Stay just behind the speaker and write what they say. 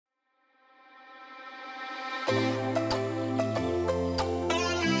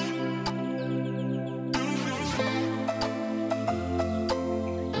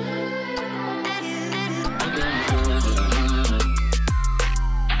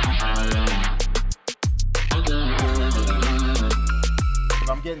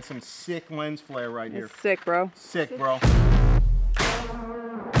getting some sick lens flare right here. It's sick, bro. Sick, bro.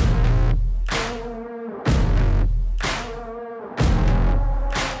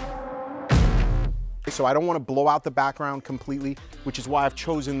 So I don't want to blow out the background completely, which is why I've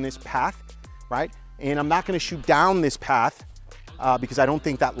chosen this path, right? And I'm not going to shoot down this path because I don't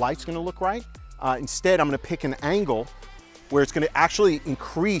think that light's going to look right. Instead, I'm going to pick an angle where it's going to actually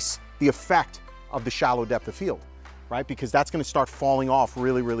increase the effect of the shallow depth of field, right? Because that's going to start falling off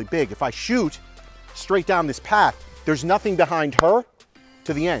really, really big. If I shoot straight down this path, there's nothing behind her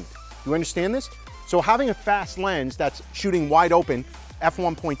to the end. You understand this? So having a fast lens that's shooting wide open,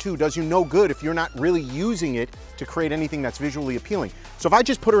 f1.2 does you no good if you're not really using it to create anything that's visually appealing. So if I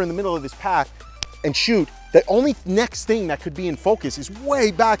just put her in the middle of this path and shoot, the only next thing that could be in focus is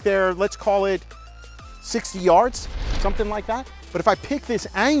way back there, let's call it 60 yards, something like that. But if I pick this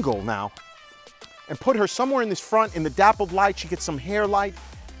angle now and put her somewhere in this front in the dappled light, she gets some hair light,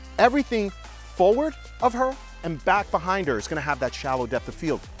 everything forward of her and back behind her is gonna have that shallow depth of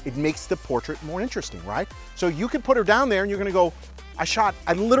field. It makes the portrait more interesting, right? So you could put her down there and you're gonna go,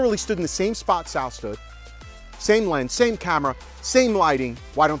 I literally stood in the same spot Sal stood, same lens, same camera, same lighting.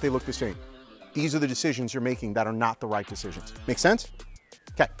 Why don't they look the same? These are the decisions you're making that are not the right decisions. Make sense?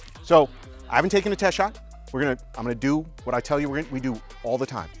 Okay, so I haven't taken a test shot. I'm gonna do what I tell you we do all the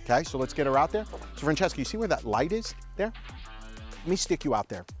time, okay? So let's get her out there. So Francesca, you see where that light is there? Let me stick you out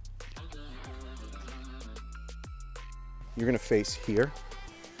there. You're gonna face here,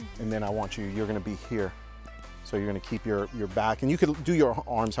 and then you're gonna be here. So you're gonna keep your back, and you could do your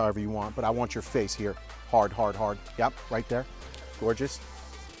arms however you want, but I want your face here. Hard, hard, hard. Yep, right there. Gorgeous.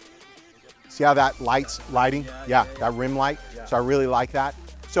 See how that lighting? Yeah, that rim light. Yeah. So I really like that.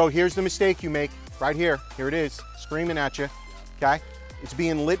 So here's the mistake you make right here. Here it is, screaming at you, okay? It's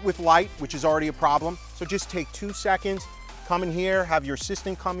being lit with light, which is already a problem. So just take 2 seconds, come in here, have your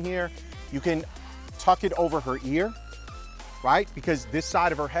assistant come here. You can tuck it over her ear, right? Because this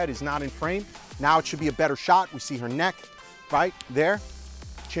side of her head is not in frame. Now it should be a better shot. We see her neck, right there.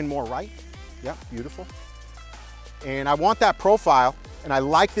 Chin more right. Yep, beautiful. And I want that profile, and I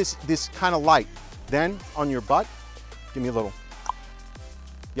like this kind of light. Then on your butt, give me a little.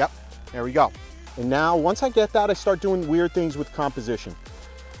 Yep, there we go. And now once I get that, I start doing weird things with composition.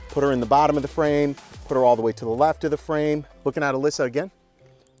 Put her in the bottom of the frame, put her all the way to the left of the frame. Looking at Alyssa again.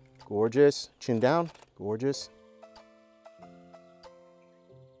 Gorgeous, chin down, gorgeous.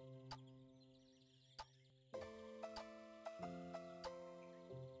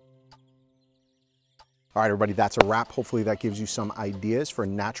 All right, everybody, that's a wrap. Hopefully that gives you some ideas for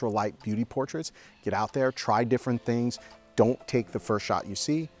natural light beauty portraits. Get out there, try different things. Don't take the first shot you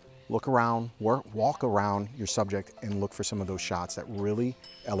see. Look around, walk around your subject and look for some of those shots that really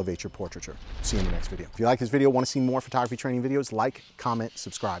elevate your portraiture. See you in the next video. If you like this video, want to see more photography training videos, like, comment,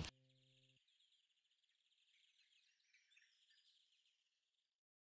 subscribe.